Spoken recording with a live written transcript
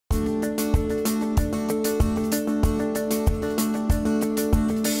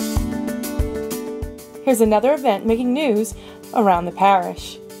Here's another event making news around the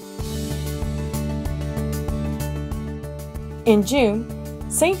parish. In June,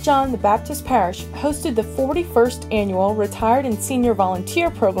 St. John the Baptist Parish hosted the 41st Annual Retired and Senior Volunteer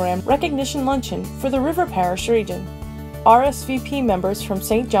Program Recognition Luncheon for the River Parish region. RSVP members from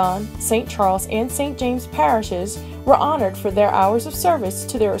St. John, St. Charles, and St. James parishes were honored for their hours of service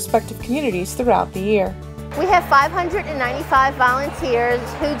to their respective communities throughout the year. We have 595 volunteers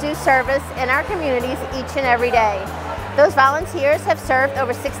who do service in our communities each and every day. Those volunteers have served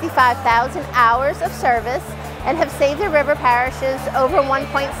over 65,000 hours of service and have saved the river parishes over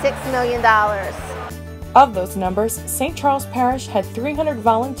 $1.6 million. Of those numbers, St. Charles Parish had 300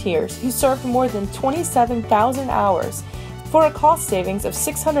 volunteers who served more than 27,000 hours for a cost savings of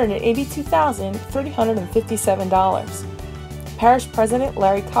 $682,357. Parish President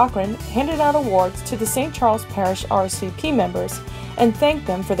Larry Cochran handed out awards to the St. Charles Parish RSVP members and thanked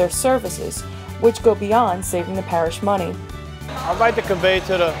them for their services, which go beyond saving the parish money. I'd like to convey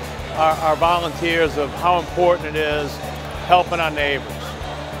to our volunteers of how important it is helping our neighbors.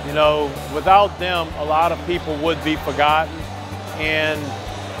 You know, without them, a lot of people would be forgotten, and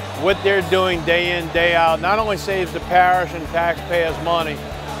what they're doing day in, day out not only saves the parish and taxpayers money,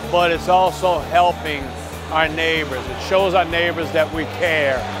 but it's also helping our neighbors. It shows our neighbors that we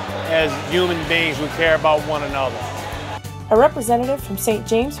care. As human beings, we care about one another. A representative from St.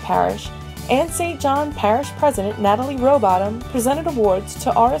 James Parish and St. John Parish President Natalie Rowbottom presented awards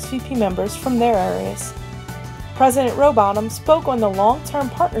to RSVP members from their areas. President Rowbottom spoke on the long-term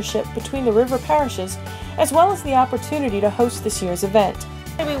partnership between the river parishes, as well as the opportunity to host this year's event.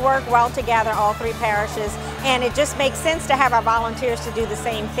 We work well together, all three parishes, and it just makes sense to have our volunteers to do the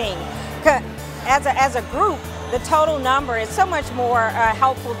same thing. As a group, the total number is so much more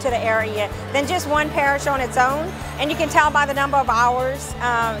helpful to the area than just one parish on its own, and you can tell by the number of hours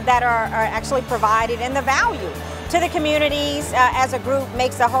that are actually provided, and the value to the communities as a group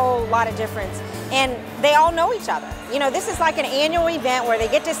makes a whole lot of difference. And they all know each other. You know, this is like an annual event where they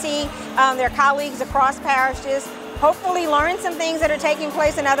get to see their colleagues across parishes, hopefully learn some things that are taking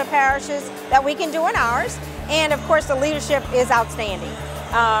place in other parishes that we can do in ours. And of course, the leadership is outstanding.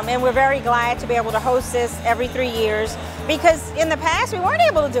 And we're very glad to be able to host this every 3 years, because in the past we weren't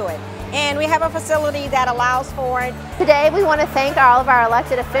able to do it. And we have a facility that allows for it. Today we want to thank all of our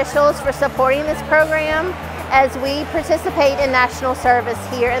elected officials for supporting this program as we participate in national service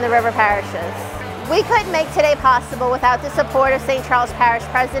here in the river parishes. We couldn't make today possible without the support of St. Charles Parish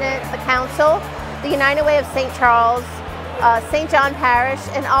President, the Council, the United Way of St. Charles, St. John Parish,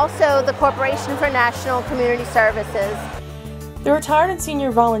 and also the Corporation for National Community Services. The Retired and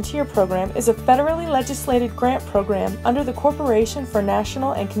Senior Volunteer Program is a federally legislated grant program under the Corporation for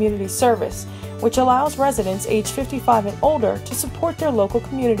National and Community Service, which allows residents age 55 and older to support their local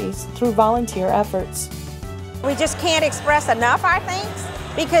communities through volunteer efforts. We just can't express enough our thanks,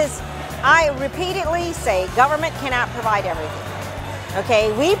 because I repeatedly say government cannot provide everything.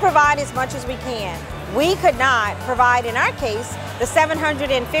 Okay, we provide as much as we can. We could not provide, in our case, the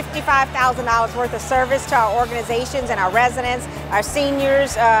 $755,000 worth of service to our organizations and our residents, our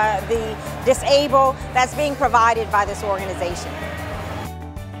seniors, the disabled, that's being provided by this organization.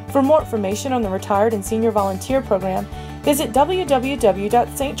 For more information on the Retired and Senior Volunteer Program, visit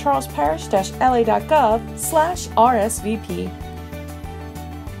www.stcharlesparish-la.gov/RSVP.